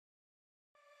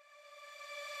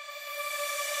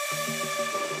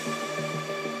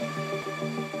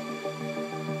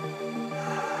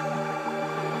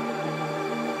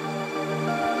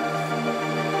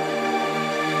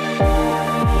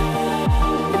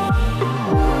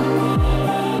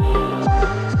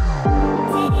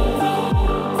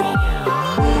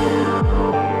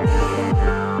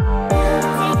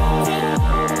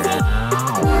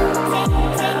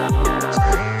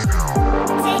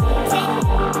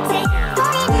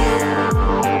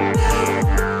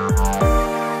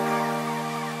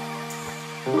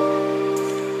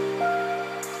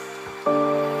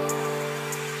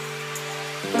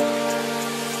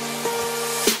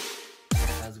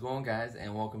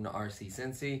welcome to RC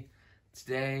Cincy.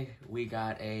 Today we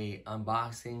got a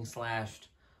unboxing slash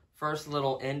first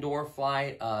little indoor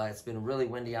flight. It's been really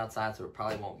windy outside, so we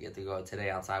probably won't get to go today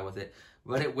outside with it,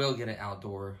 but it will get an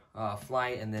outdoor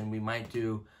flight, and then we might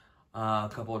do a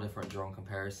couple of different drone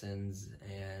comparisons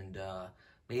and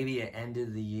maybe an end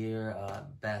of the year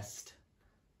best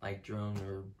like drone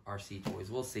or RC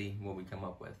toys. We'll see what we come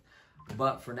up with.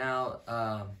 But for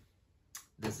now,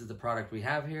 this is the product we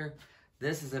have here.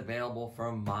 This is available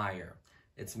from Meijer.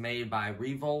 It's made by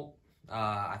Revolt.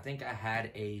 I think I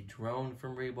had a drone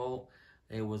from Revolt.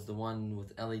 It was the one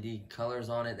with LED colors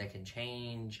on it that can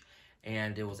change,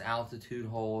 and it was altitude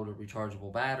hold, a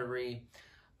rechargeable battery.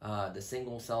 The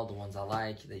single cell, the ones I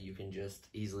like, that you can just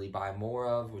easily buy more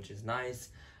of, which is nice.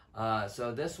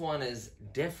 So this one is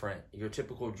different. Your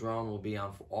typical drone will be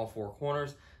on all four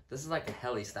corners. This is like a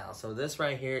heli style. So this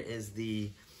right here is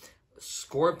the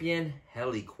Scorpion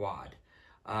Heliquad.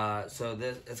 So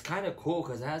this, it's kind of cool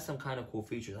because it has some kind of cool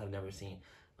features I've never seen.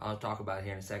 I'll talk about it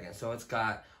here in a second. So it's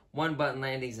got one button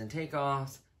landings and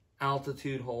takeoffs,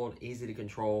 altitude hold, easy to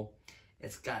control.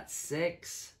 It's got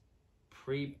 6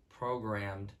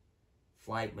 pre-programmed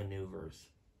flight maneuvers.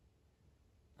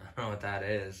 I don't know what that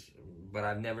is, but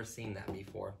I've never seen that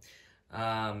before.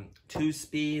 2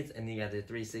 speeds, and you got the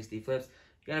 360 flips.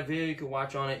 You got a video you can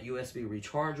watch on it, USB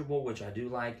rechargeable, which I do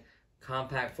like.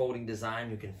 Compact folding design,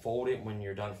 you can fold it when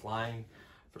you're done flying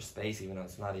for space, even though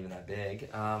it's not even that big.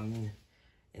 And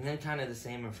then kind of the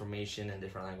same information in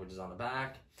different languages on the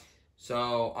back.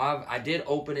 So I did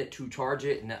open it to charge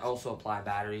it, and also apply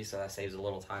batteries, so that saves a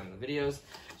little time in the videos.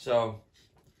 So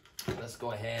let's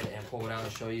go ahead and pull it out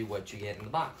and show you what you get in the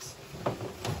box.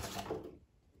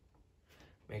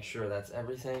 Make sure that's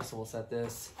everything, so we'll set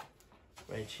this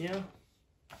right here.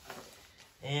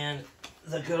 And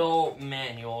the good old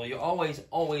manual, you always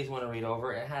want to read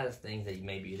over. It has things that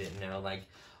maybe you didn't know, like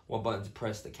what buttons to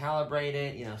press to calibrate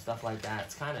it, you know, stuff like that.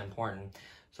 It's kind of important.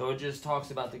 So it just talks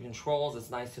about the controls.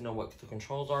 It's nice to know what the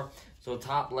controls are. So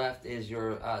top left is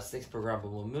your 6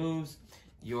 programmable moves.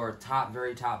 Your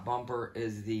very top bumper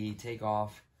is the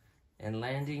takeoff and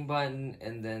landing button,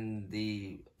 and then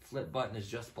the flip button is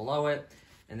just below it.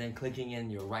 And then clicking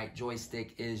in your right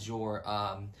joystick is your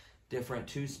different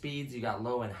 2 speeds. You got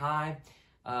low and high.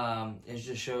 It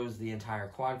just shows the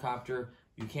entire quadcopter.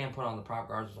 You can put on the prop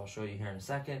guards, which I'll show you here in a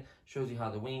second. Shows you how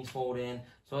the wings fold in.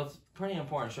 So it's pretty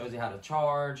important. Shows you how to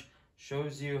charge.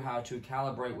 Shows you how to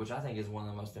calibrate, which I think is one of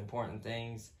the most important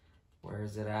things. Where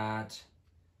is it at?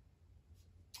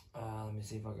 Let me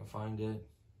see if I can find it.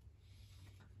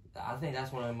 I think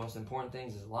that's one of the most important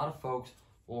things. Is a lot of folks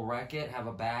will wreck it, have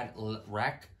a bad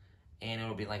wreck, and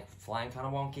it'll be like flying kind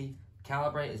of wonky.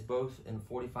 Calibrate is both in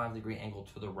 45-degree angle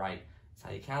to the right. That's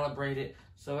how you calibrate it.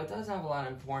 So it does have a lot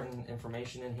of important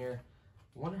information in here.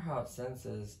 I wonder how it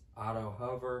senses auto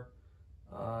hover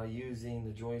using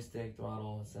the joystick,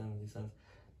 throttle, assembly sense.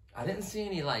 I didn't see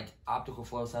any like optical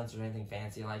flow sensors or anything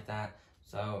fancy like that.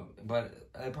 So, but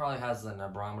it probably has an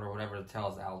barometer or whatever to tell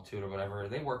us altitude or whatever.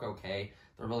 They work okay.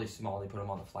 They're really small. They put them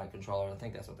on the flight controller. I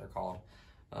think that's what they're called.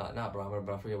 Not barometer,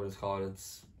 but I forget what it's called.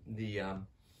 It's the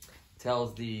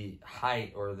tells the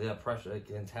height or the pressure. It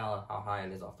can tell how high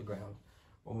it is off the ground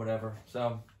or whatever.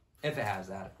 So if it has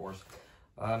that, of course,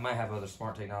 it might have other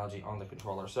smart technology on the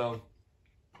controller. So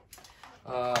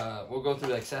we'll go through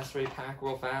the accessory pack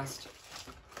real fast.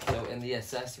 So in the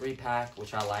accessory pack,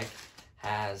 which I like,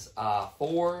 has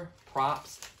 4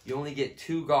 props. You only get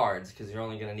 2 guards because you're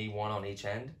only going to need 1 on each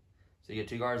end. So you get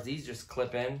 2 guards. These just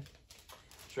clip in.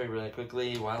 Show you really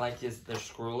quickly. What I like is they're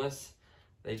screwless.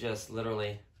 They just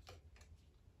literally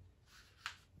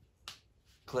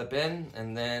clip in,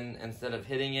 and then instead of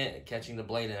hitting it, catching the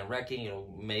blade and wrecking, it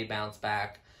may bounce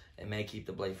back and may keep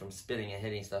the blade from spinning and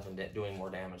hitting stuff and doing more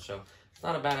damage. So it's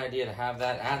not a bad idea to have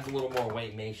that. Adds a little more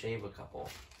weight, may shave a couple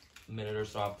minute or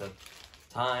so off the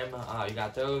time. You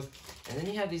got those, and then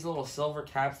you have these little silver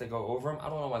caps that go over them. I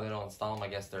don't know why they don't install them. I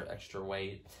guess they're extra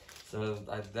weight, so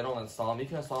they don't install them. You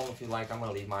can install them if you like. I'm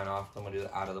gonna leave mine off. I'm gonna do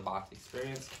the out of the box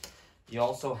experience. You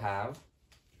also have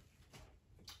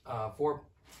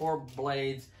 4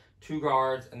 blades, 2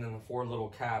 guards, and then the 4 little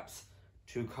caps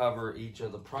to cover each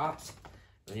of the props.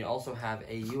 And you also have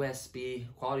a USB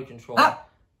quality control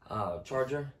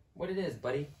charger. What it is,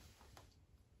 buddy?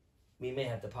 We may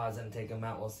have to pause it and take him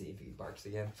out. We'll see if he barks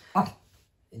again.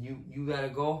 And you gotta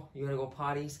go. You gotta go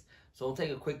potties. So we'll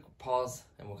take a quick pause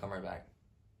and we'll come right back.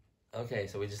 Okay,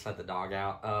 so we just let the dog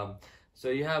out. So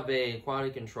you have a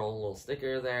quality control little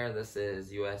sticker there. This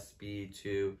is USB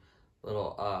to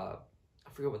little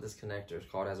I forget what this connector is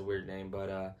called. It has a weird name,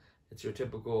 but It's your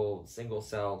typical single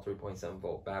cell 3.7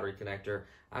 volt battery connector.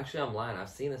 Actually, I'm lying. I've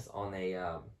seen this on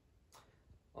a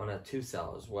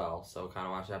 2-cell as well, so kind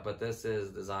of watch that. But this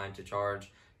is designed to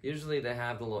charge. Usually they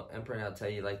have the little imprint. I'll tell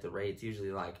you like the rates.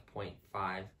 Usually like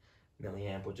 0.5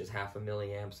 milliamp, which is half a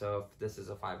milliamp. So if this is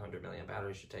a 500 milliamp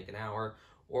battery, it should take an hour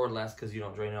or less because you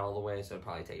don't drain it all the way. So it'll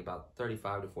probably take about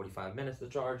 35 to 45 minutes to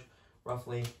charge,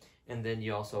 roughly. And then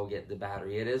you also get the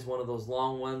battery. It is one of those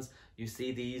long ones. You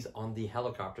see these on the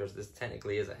helicopters. This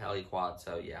technically is a Heliquad,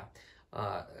 so yeah.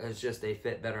 It's just they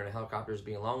fit better in helicopters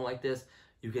being long like this.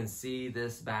 You can see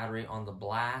this battery on the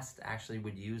Blast actually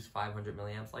would use 500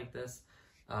 milliamps like this.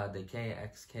 The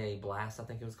KXK Blast, I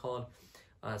think it was called.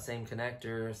 Same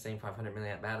connector, same 500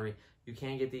 milliamp battery. You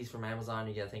can get these from Amazon.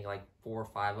 You get, I think, like 4 or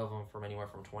 5 of them from anywhere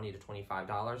from $20 to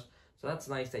 $25. So that's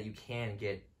nice that you can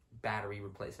get battery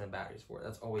replacement batteries for it.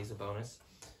 That's always a bonus.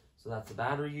 So that's the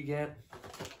battery you get.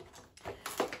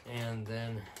 And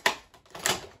then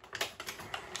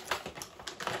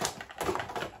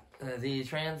the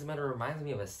transmitter reminds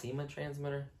me of a SEMA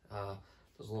transmitter.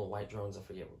 Those little white drones, I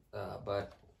forget.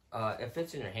 But it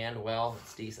fits in your hand well.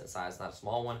 It's decent size, not a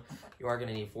small one. You are going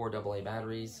to need 4 AA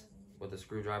batteries with a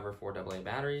screwdriver, 4 AA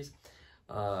batteries.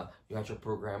 You got your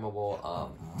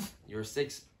programmable, your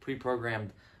 6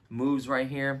 pre-programmed moves right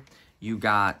here. You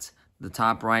got the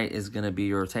top right is going to be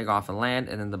your takeoff and land,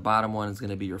 and then the bottom one is going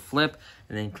to be your flip,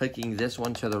 and then clicking this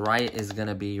one to the right is going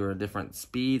to be your different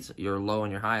speeds, your low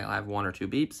and your high. I have 1 or 2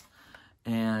 beeps,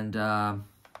 and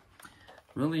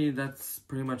really that's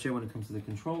pretty much it when it comes to the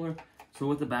controller. So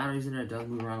with the batteries in there, it does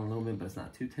move around a little bit, but it's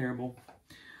not too terrible.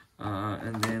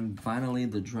 And then finally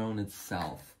the drone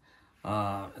itself.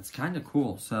 It's kind of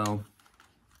cool. So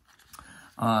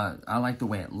I like the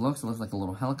way it looks. It looks like a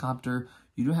little helicopter.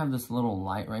 You do have this little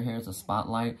light right here. It's a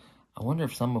spotlight. I wonder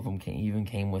if some of them even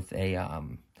came with a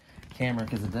camera,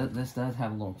 because this does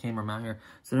have a little camera mount here.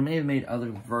 So they may have made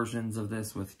other versions of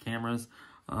this with cameras.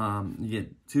 You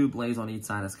get 2 blades on each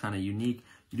side. That's kind of unique.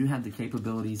 You do have the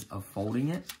capabilities of folding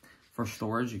it for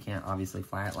storage. You can't obviously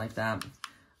fly it like that.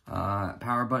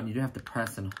 Power button, you do have to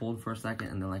press and hold for a second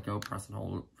and then let go, press and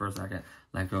hold for a second,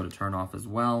 let go to turn off as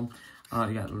well.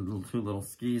 You got 2 little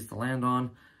skis to land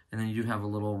on, and then you do have a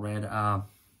little red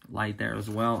light there as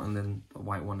well, and then a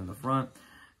white one in the front.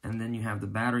 And then you have the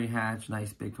battery hatch,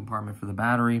 nice big compartment for the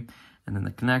battery, and then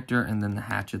the connector, and then the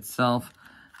hatch itself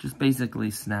just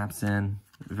basically snaps in.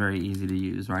 Very easy to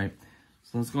use, right?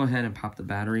 So let's go ahead and pop the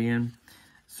battery in.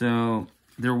 So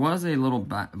there was a little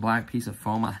black piece of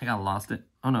foam. I think I lost it.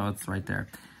 Oh no, it's right there.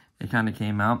 It kind of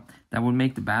came out. That would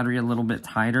make the battery a little bit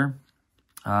tighter.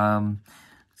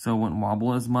 So it wouldn't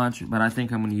wobble as much, but I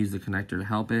think I'm going to use the connector to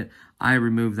help it. I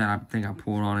removed that. I think I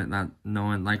pulled on it, not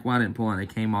knowing, like, why I didn't pull on it.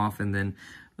 It came off, and then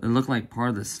it looked like part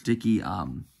of the sticky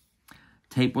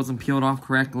tape wasn't peeled off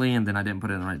correctly, and then I didn't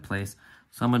put it in the right place.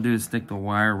 So I'm going to do is stick the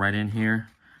wire right in here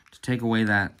to take away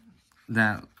that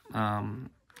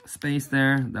space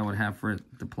there that would have for it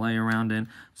to play around in.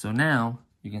 So now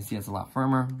you can see it's a lot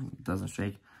firmer. It doesn't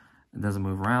shake. It doesn't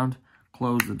move around.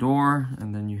 Close the door,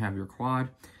 and then you have your quad.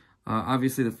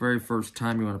 Obviously, the very first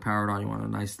time you want to power it on, you want a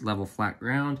nice level flat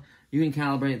ground. You can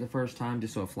calibrate it the first time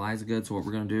just so it flies good. So what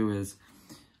we're going to do is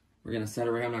we're going to set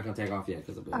it right here. I'm not going to take off yet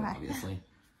because of it, obviously.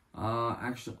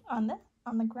 Actually, on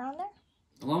the ground there?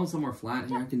 Along somewhere flat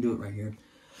here. I can do it right here.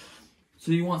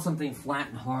 So you want something flat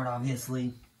and hard,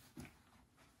 obviously.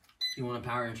 You want to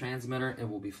power your transmitter. It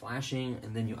will be flashing.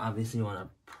 And then you obviously want to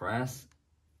press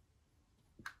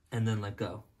and then let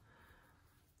go.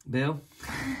 Bill,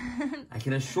 I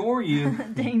can assure you.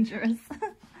 Dangerous.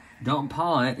 Don't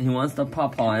paw it. He wants to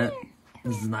paw it.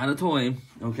 This is not a toy.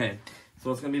 Okay.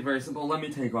 So it's going to be very simple. Let me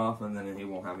take off and then he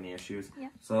won't have any issues. Yeah.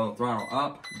 So throttle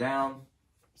up, down.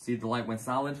 See the light went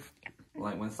solid? The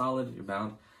light went solid. You're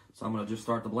bound. So I'm going to just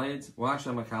start the blades. Well,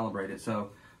 actually, I'm going to calibrate it. So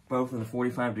both in a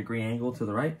 45-degree angle to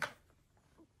the right.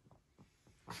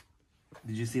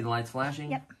 Did you see the lights flashing?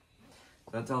 Yep.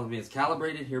 That tells me it's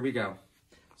calibrated. Here we go.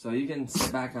 So you can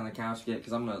sit back on the couch,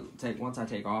 because I'm going to take, once I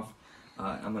take off,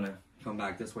 I'm going to come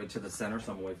back this way to the center,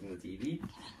 so I'm away from the TV.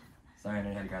 Sorry, I know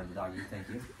you had to grab the doggy. Thank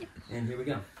you. And here we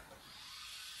go.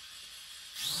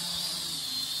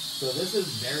 So this is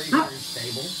very, very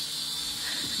stable.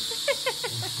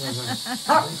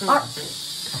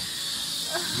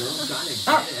 You're trying to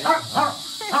get it.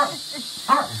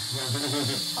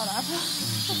 Hold on.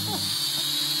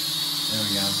 There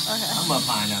we go. Okay. I'm up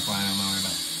high enough where I don't worry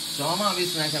about it. So I'm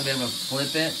obviously not going to be able to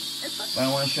flip it, but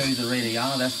I want to show you the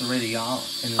radial. That's the radial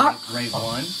in rate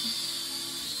 1.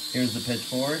 Here's the pitch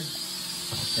forward,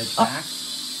 pitch back,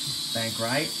 bank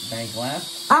right, bank left.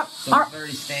 So it's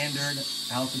very standard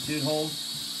altitude hold.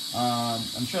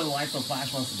 I'm sure the lights will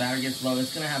flash once the battery gets low.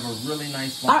 It's going to have a really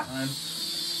nice flight time.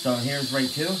 So here's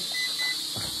rate 2.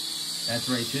 That's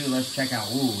rate 2. Let's check out.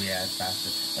 Ooh, yeah, it's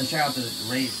faster. Let's check out the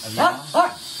rate of yaw.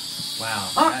 Wow,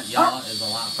 that yaw is a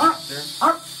lot faster.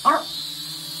 Let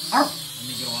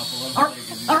me go up a little bit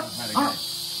because you know how to get it.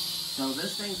 So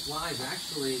this thing flies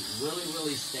actually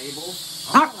really stable.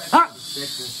 I'll go back to the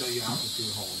 6 and show you altitude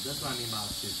hold. That's what I mean by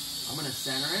altitude. I'm going to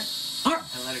center it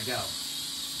and let it go.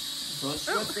 So it's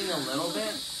twisting a little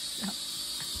bit,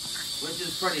 which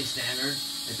is pretty standard.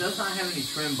 It does not have any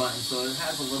trim buttons, so it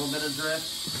has a little bit of drift.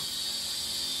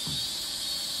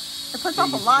 It puts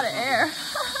off a lot of air.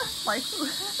 Like,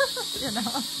 you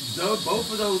know.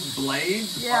 Both of those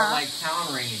blades are like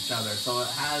countering each other, so it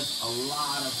has a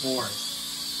lot of force.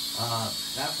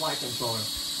 That flight controller.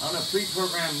 On a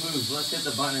pre-programmed moves, let's hit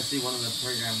the button and see one of the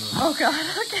programmed moves. Oh god,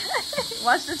 okay.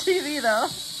 Watch the TV though.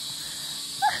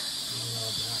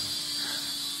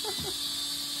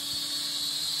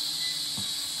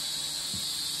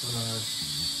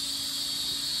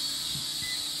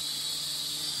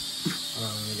 Hold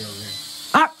on, let me get over here.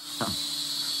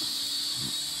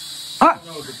 I don't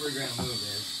know what the programmed move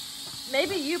is.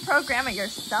 Maybe you program it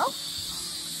yourself?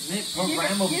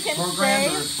 Programmable, you can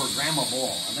programmed or it's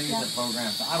programmable. I think it's a program,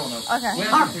 so I don't know. Okay. We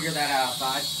have to figure that out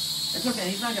outside. It's okay,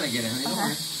 he's not going to get it, honey. Don't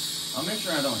worry. I'll make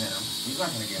sure I don't hit him. He's not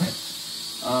going to get it.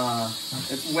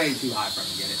 It's way too high for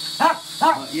him to get it.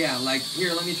 Yeah, like,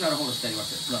 here, let me try to hold it steady. Watch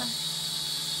this. Look.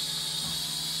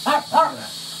 Look at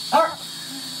that.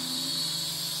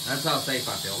 That's how safe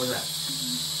I feel. Look at that.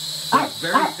 So it's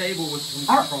very stable with some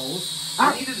controls.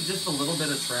 I needed just a little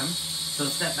bit of trim. So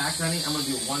step back, honey. I'm going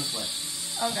to do one flip.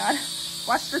 Oh god.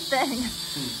 Watch the thing.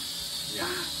 Yeah.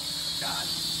 God.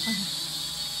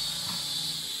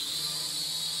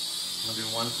 I'm going to do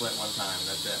one flip one time.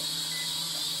 That's it.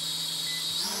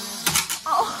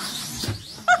 Oh.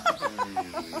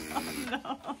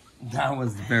 No. That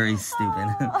was very stupid.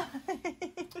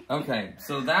 Okay,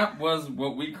 so that was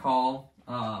what we call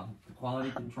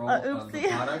quality control of the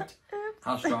product.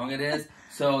 How strong it is.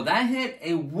 So that hit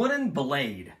a wooden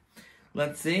blade.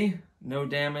 Let's see. No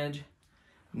damage.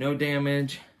 No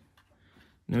damage.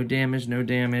 No damage. No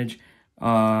damage.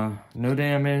 No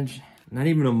damage. Not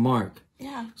even a mark.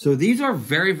 Yeah. So these are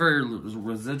very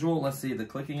residual. Let's see the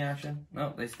clicking action.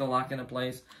 No, they still lock into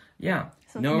place. Yeah.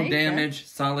 So no damage.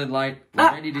 Solid light.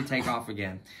 Ready to take off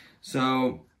again.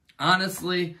 So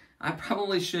honestly, I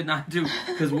probably should not do,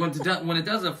 because when it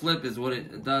does a flip is what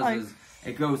it does is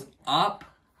it goes up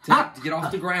to get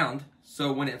off the ground.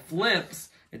 So when it flips,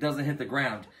 it doesn't hit the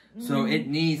ground. So it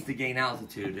needs to gain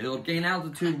altitude. It'll gain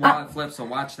altitude while it flips, so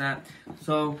watch that.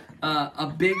 So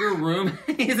a bigger room,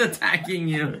 he's attacking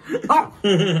you.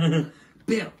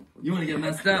 Bill, you want to get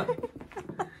messed up?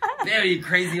 Bill, you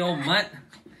crazy old mutt.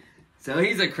 So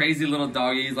he's a crazy little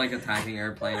doggy. He's like attacking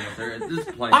her, playing with her. Just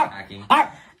playing attacking.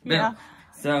 Yeah.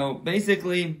 So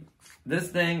basically, this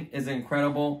thing is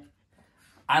incredible.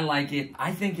 I like it.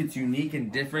 I think it's unique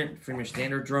and different from your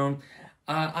standard drone.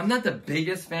 I'm not the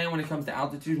biggest fan when it comes to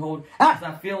altitude hold, because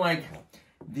I feel like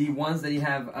the ones that you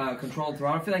have controlled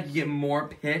throttle, I feel like you get more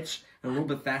pitch and a little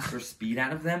bit faster speed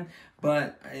out of them.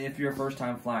 But if you're a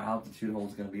first-time flyer, altitude hold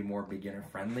is going to be more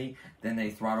beginner-friendly than a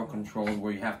throttle control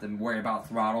where you have to worry about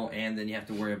throttle and then you have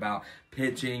to worry about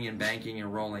pitching and banking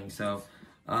and rolling. So,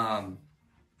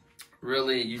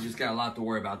 really, you just got a lot to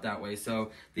worry about that way.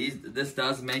 So, this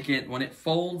does make it, when it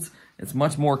folds, it's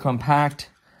much more compact.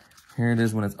 Here it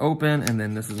is when it's open, and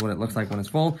then this is what it looks like when it's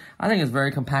full. I think it's very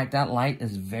compact. That light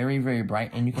is very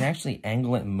bright, and you can actually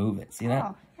angle it and move it. See that?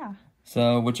 Oh, yeah.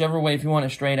 So whichever way, if you want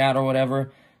it straight out or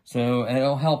whatever. So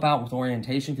it'll help out with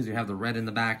orientation because you have the red in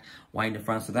the back, white in the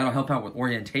front. So that'll help out with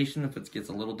orientation if it gets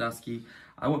a little dusky.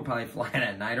 I wouldn't probably fly it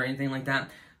at night or anything like that.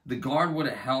 The guard would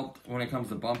have helped when it comes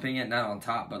to bumping it, not on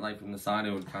top, but like from the side,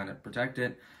 it would kind of protect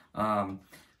it.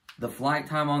 The flight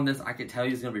time on this, I could tell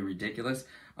you, is going to be ridiculous.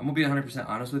 I'm going to be 100%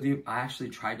 honest with you. I actually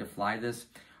tried to fly this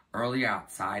earlier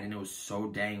outside, and it was so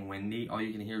dang windy. All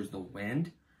you can hear is the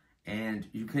wind, and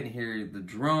you couldn't hear the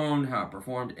drone, how it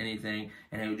performed, anything,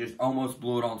 and it just almost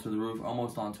blew it onto the roof,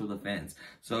 almost onto the fence.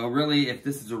 So really, if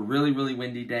this is a really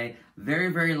windy day,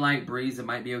 very light breeze, it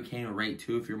might be okay in rate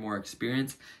 2 if you're more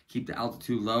experienced. Keep the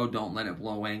altitude low. Don't let it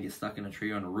blow away and get stuck in a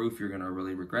tree on the roof. You're going to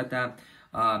really regret that.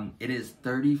 It is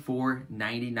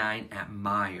 $34.99 at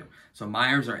Meijer. So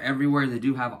Meijers are everywhere. They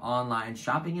do have online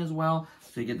shopping as well.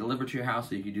 So you get delivered to your house,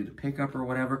 so you can do the pickup or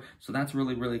whatever. So that's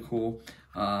really cool.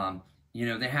 You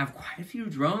know, they have quite a few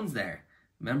drones there.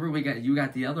 Remember, you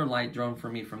got the other light drone for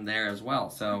me from there as well.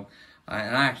 So,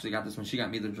 and I actually got this one. She got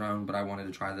me the drone, but I wanted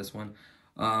to try this one.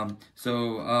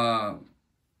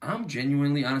 I'm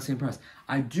genuinely, honestly impressed.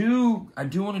 I do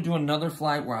want to do another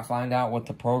flight where I find out what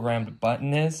the programmed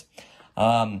button is.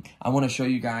 I want to show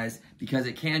you guys because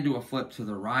it can do a flip to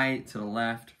the right, to the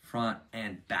left, front,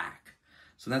 and back.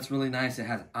 So that's really nice. It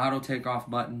has auto takeoff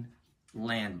button,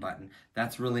 land button.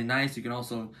 That's really nice. You can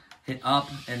also hit up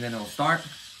and then it'll start.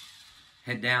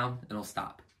 Hit down, it'll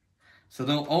stop. So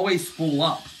they'll always spool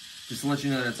up just to let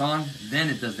you know that it's on. Then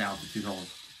it does the altitude hold.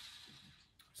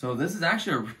 So this is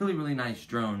actually a really, really nice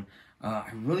drone.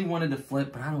 I really wanted to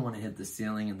flip, but I don't want to hit the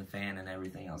ceiling and the fan and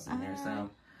everything else in there.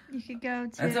 So you could go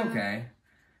to... That's okay.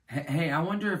 Hey, I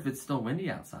wonder if it's still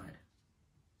windy outside.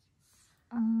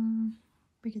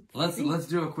 We could Let's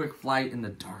do a quick flight in the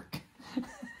dark.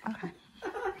 Okay.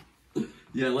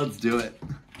 Yeah, let's do it.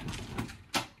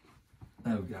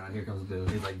 Oh God, here comes Boo.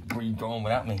 He's like, where are you going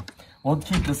without me? We'll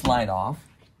keep this light off.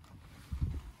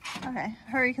 Okay,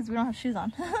 hurry because we don't have shoes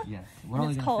on. Yes, we're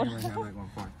only It's going cold. to stay right here. I'm not going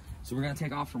far. So we're going to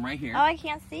take off from right here. Oh, I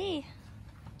can't see.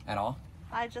 At all?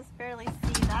 I just barely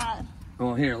see that.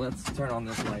 Well, here, let's turn on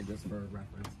this light just for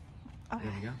reference. Okay.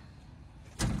 There we go.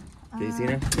 Do you see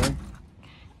that? Good?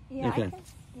 Yeah, Okay. I can,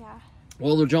 yeah.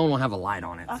 Well, the drone will have a light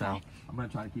on it, so Okay. I'm going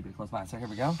to try to keep it close by. So here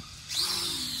we go. Okay.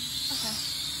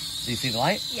 Do you see the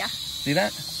light? Yeah. See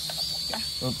that?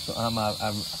 Yeah.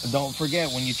 Oops, don't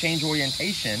forget, when you change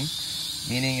orientation,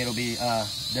 meaning it'll be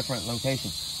different location.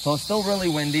 So it's still really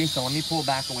windy, so let me pull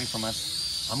back away from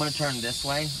us. I'm going to turn this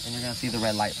way, and you're going to see the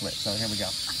red light flip. So here we go.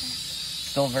 Okay.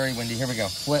 Still very windy. Here we go.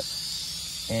 Flip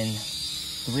in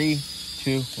 3,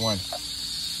 2, 1.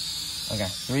 Okay,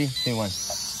 3, 2, 1.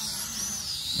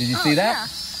 Did you see that?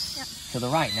 Yeah. To the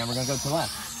right. Now we're going to go to the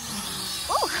left.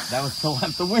 Oh. That was to the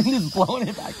left. The wind is blowing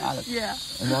it back at us. Yeah.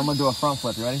 And then I'm going to do a front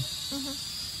flip. You ready?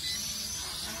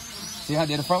 See how I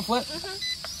did a front flip?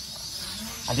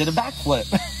 I did a back flip.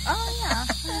 Oh, yeah.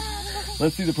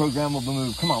 Let's see the programmable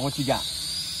move. Come on, what you got?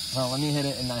 Oh, let me hit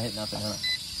it and not hit nothing. Huh?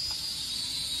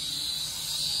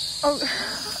 Oh.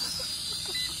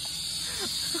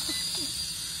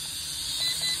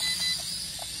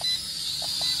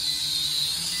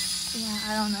 Yeah,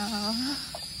 I don't know.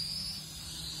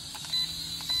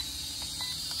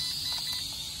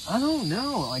 I don't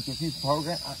know. Like, if he's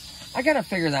programmed, I gotta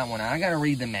figure that one out. I gotta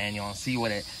read the manual and see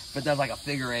what if it does like a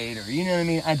figure 8 or, you know what I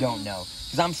mean? I don't know.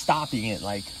 Because I'm stopping it,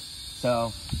 like,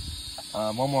 so.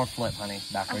 One more flip, honey.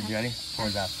 Backwards. Okay. You ready?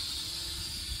 Towards us.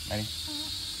 Ready?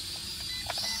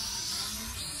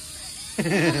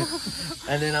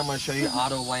 And then I'm going to show you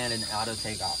auto land and auto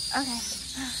takeoff. Okay.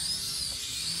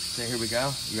 So here we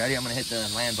go. You ready? I'm going to hit the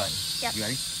land button. Yep. You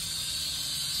ready?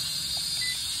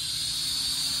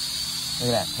 Look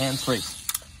at that. Hands free.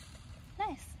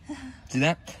 Nice. See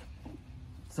that?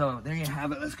 So there you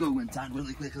have it. Let's go inside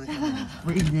really quickly.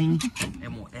 Breathing,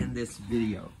 and we'll end this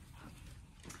video.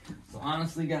 So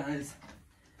honestly, guys,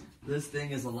 this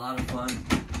thing is a lot of fun.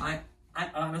 I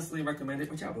honestly recommend it.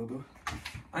 Watch out, boo-boo.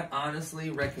 I honestly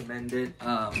recommend it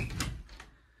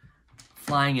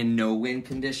flying in no wind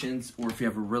conditions, or if you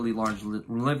have a really large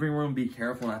living room, be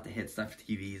careful not to hit stuff,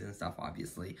 TVs and stuff,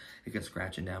 obviously. It could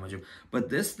scratch and damage them. But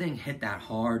this thing hit that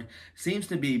hard. Seems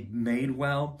to be made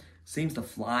well. Seems to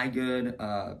fly good.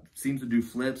 Seems to do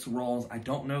flips, rolls. I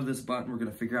don't know this button. We're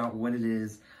going to figure out what it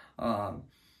is. And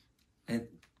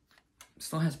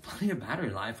still has plenty of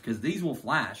battery life because these will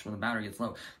flash when the battery gets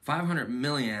low. 500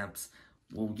 milliamps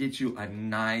will get you a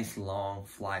nice long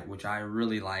flight, which I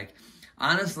really like.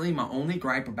 Honestly, my only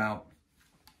gripe about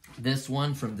this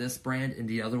one from this brand and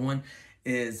the other one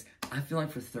is I feel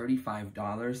like for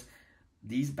 $35,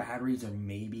 these batteries are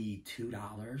maybe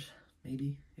 $2,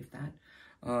 maybe, if that.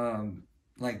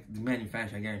 Like the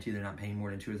manufacturer, I guarantee they're not paying more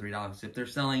than $2 or $3. If they're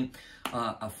selling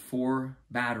 4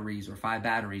 batteries or 5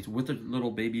 batteries with a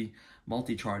little baby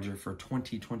multi-charger for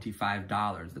 $20,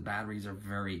 $25, the batteries are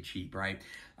very cheap, right?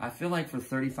 I feel like for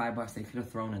 $35, they could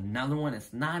have thrown another one.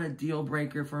 It's not a deal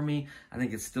breaker for me. I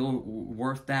think it's still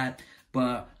worth that.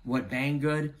 But what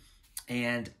Banggood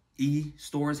and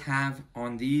e-stores have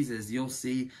on these is you'll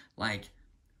see like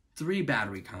 3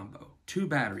 battery combo, 2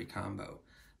 battery combo.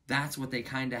 That's what they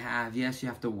kind of have. Yes, you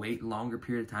have to wait a longer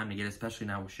period of time to get it, especially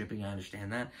now with shipping. I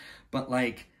understand that. But,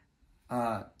 like,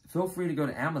 feel free to go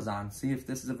to Amazon, see if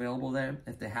this is available there.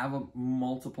 If they have a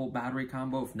multiple battery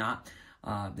combo. If not,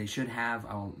 they should have,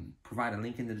 I'll provide a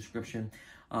link in the description.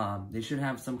 They should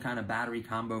have some kind of battery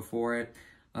combo for it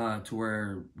to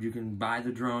where you can buy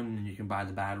the drone and you can buy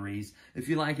the batteries. If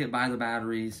you like it, buy the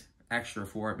batteries extra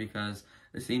for it because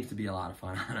it seems to be a lot of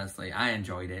fun, honestly. I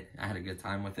enjoyed it. I had a good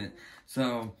time with it.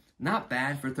 So, not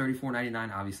bad for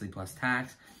 $34.99, obviously, plus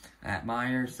tax at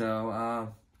Meijer. So,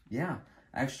 yeah.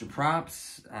 extra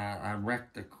props. I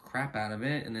wrecked the crap out of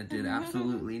it, and it did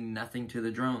absolutely nothing to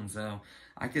the drone. So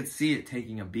I could see it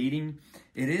taking a beating.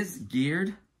 It is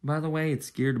geared, by the way. It's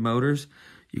geared motors.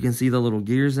 You can see the little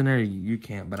gears in there. You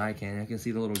can't, but I can. I can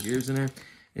see the little gears in there.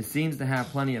 It seems to have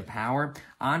plenty of power.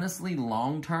 Honestly,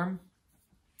 long term,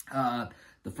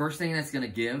 the first thing that's going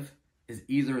to give is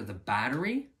either the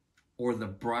battery or the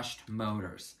brushed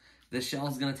motors. This shell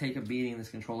is going to take a beating, this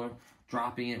controller.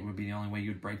 Dropping it would be the only way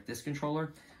you'd break this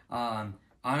controller.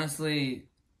 Honestly,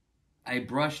 a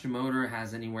brushed motor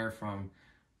has anywhere from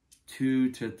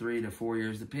 2 to 3 to 4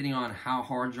 years, depending on how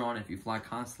hard you're on. If you fly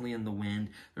constantly in the wind,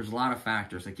 there's a lot of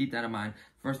factors, so keep that in mind.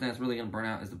 First thing that's really going to burn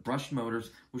out is the brushed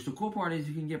motors, which the cool part is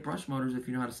you can get brushed motors if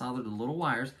you know how to solder the little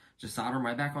wires. Just solder them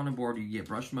right back on the board. You get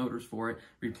brushed motors for it,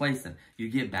 replace them. You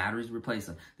get batteries, replace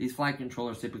them. These flight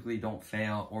controllers typically don't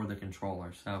fail, or the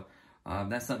controller, so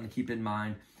that's something to keep in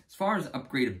mind. As far as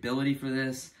upgradability for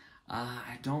this,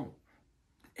 the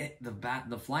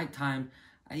flight time,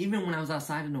 even when I was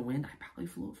outside in the wind, I probably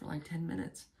flew it for like 10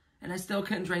 minutes. And I still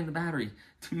couldn't drain the battery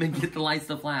to get the lights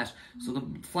to flash. So the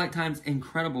flight time's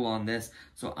incredible on this.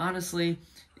 So honestly,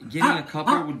 getting a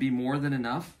couple would be more than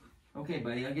enough. Okay,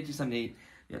 buddy, I'll get you something to eat.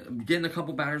 Yeah, getting a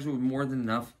couple batteries would be more than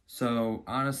enough. So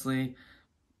honestly,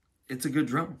 it's a good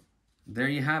drone. There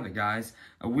you have it, guys.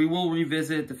 We will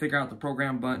revisit to figure out the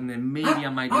program button, and maybe I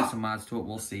might do some mods to it.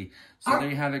 We'll see. So there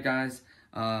you have it, guys.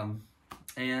 And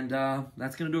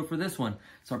that's going to do it for this one.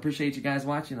 So I appreciate you guys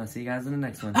watching. I'll see you guys in the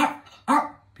next one.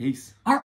 Peace.